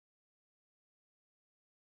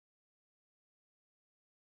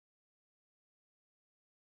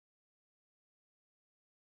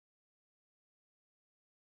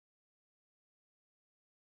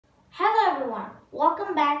Hello everyone,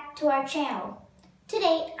 welcome back to our channel.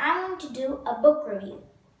 Today I'm going to do a book review,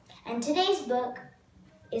 and today's book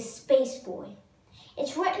is SpaceBoy.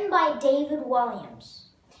 It's written by David Walliams.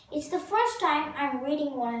 It's the first time I'm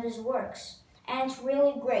reading one of his works, and it's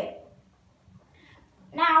really great.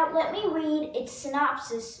 Now let me read its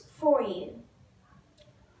synopsis for you.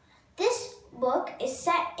 This book is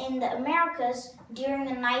set in the Americas during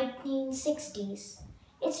the 1960s.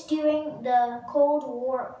 It's during the Cold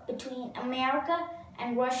War between America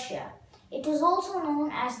and Russia. It was also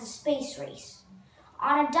known as the space race.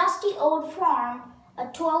 On a dusty old farm, a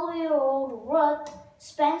 12-year-old Ruth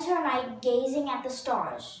spends her night gazing at the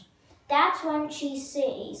stars. That's when she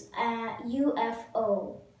sees a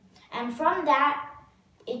UFO. And from that,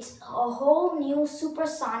 it's a whole new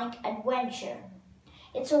supersonic adventure.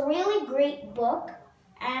 It's a really great book,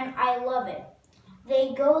 and I love it.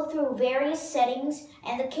 They go through various settings,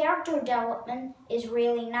 and the character development is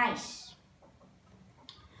really nice.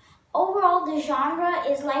 Overall, the genre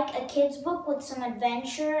is like a kid's book with some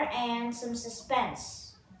adventure and some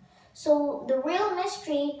suspense. So the real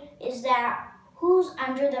mystery is that who's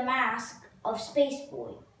under the mask of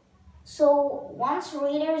SpaceBoy. So once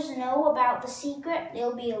readers know about the secret,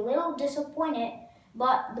 they'll be a little disappointed,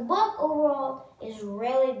 but the book overall is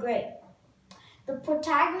really great. The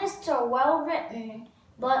protagonists are well written,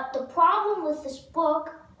 but the problem with this book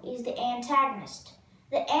is the antagonist.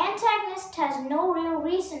 The antagonist has no real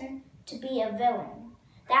reason to be a villain.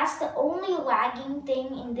 That's the only lagging thing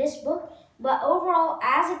in this book, but overall,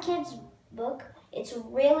 as a kid's book, it's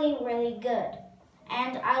really, really good.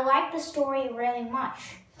 And I like the story really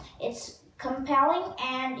much. It's compelling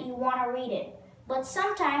and you want to read it, but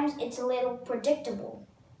sometimes it's a little predictable.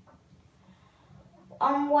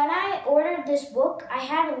 When I ordered this book, I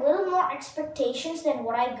had a little more expectations than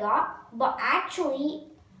what I got, but actually,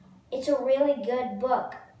 it's a really good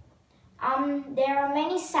book. There are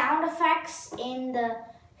many sound effects in the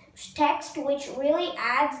text which really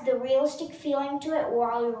adds the realistic feeling to it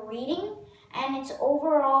while you're reading, and it's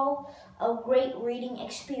overall a great reading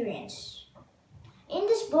experience. In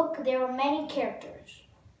this book, there are many characters.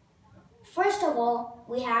 First of all,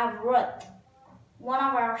 we have Ruth, one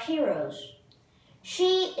of our heroes.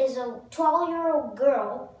 She is a 12-year-old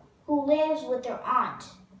girl who lives with her aunt,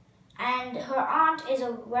 and her aunt is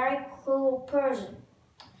a very cruel person.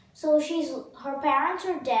 So her parents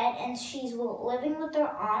are dead and she's living with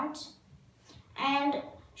her aunt, and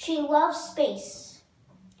she loves space.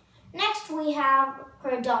 Next we have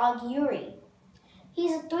her dog Yuri.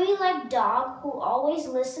 He's a three-legged dog who always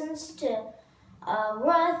listens to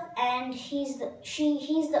Ruth, and he's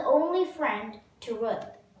the only friend to Ruth.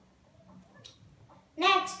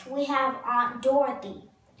 Next, we have Aunt Dorothy.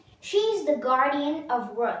 She's the guardian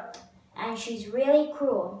of Ruth, and she's really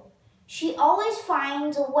cruel. She always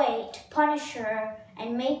finds a way to punish her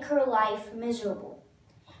and make her life miserable.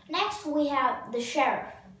 Next, we have the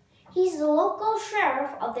sheriff. He's the local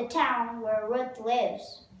sheriff of the town where Ruth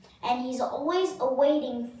lives, and he's always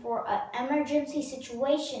awaiting for an emergency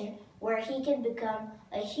situation where he can become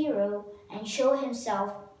a hero and show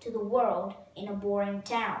himself to the world in a boring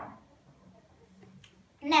town.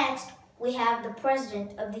 Next, we have the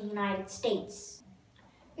President of the United States.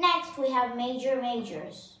 Next, we have Major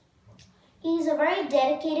Majors. He's a very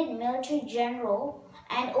dedicated military general,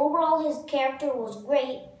 and overall his character was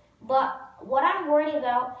great, but what I'm worried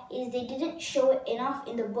about is they didn't show it enough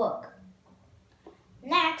in the book.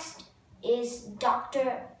 Next is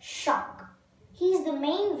Dr. Shock. He's the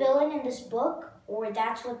main villain in this book, or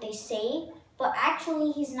that's what they say, but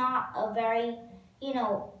actually he's not a villain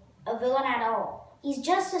at all. He's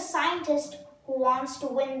just a scientist who wants to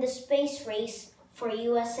win the space race for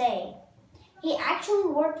USA. He actually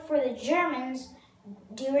worked for the Germans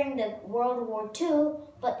during the World War II,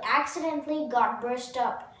 but accidentally got burst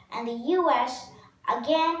up, and the US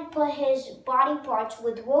again put his body parts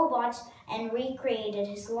with robots and recreated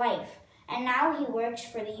his life. And now he works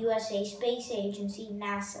for the USA Space Agency,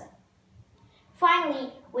 NASA.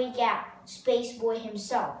 Finally, we got SpaceBoy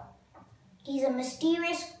himself. He's a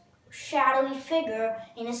mysterious, shadowy figure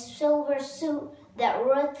in a silver suit that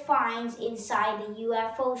Ruth finds inside the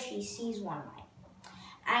UFO she sees one night.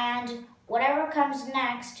 And whatever comes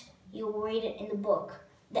next, you'll read it in the book.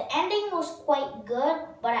 The ending was quite good,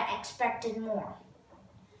 but I expected more.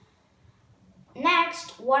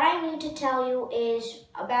 Next, what I need to tell you is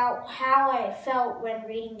about how I felt when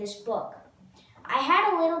reading this book. I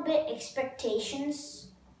had a little bit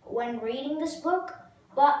expectations when reading this book,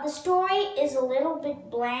 but the story is a little bit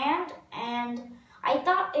bland, and I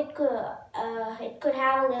thought it could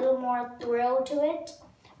have a little more thrill to it,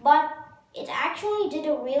 but it actually did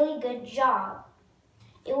a really good job.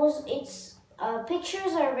 Its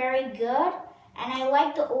pictures are very good, and I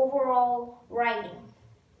like the overall writing.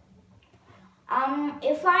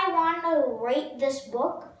 If I want to rate this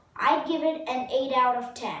book, I'd give it an 8 out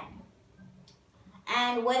of 10.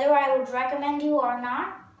 And whether I would recommend you or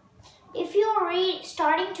not, if you're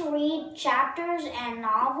starting to read chapters and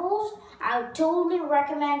novels, I would totally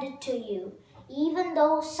recommend it to you. Even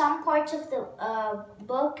though some parts of the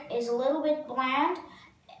book is a little bit bland,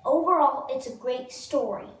 overall it's a great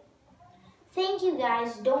story. Thank you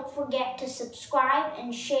guys. Don't forget to subscribe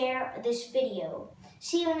and share this video.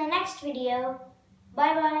 See you in the next video.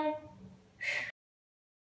 Bye bye.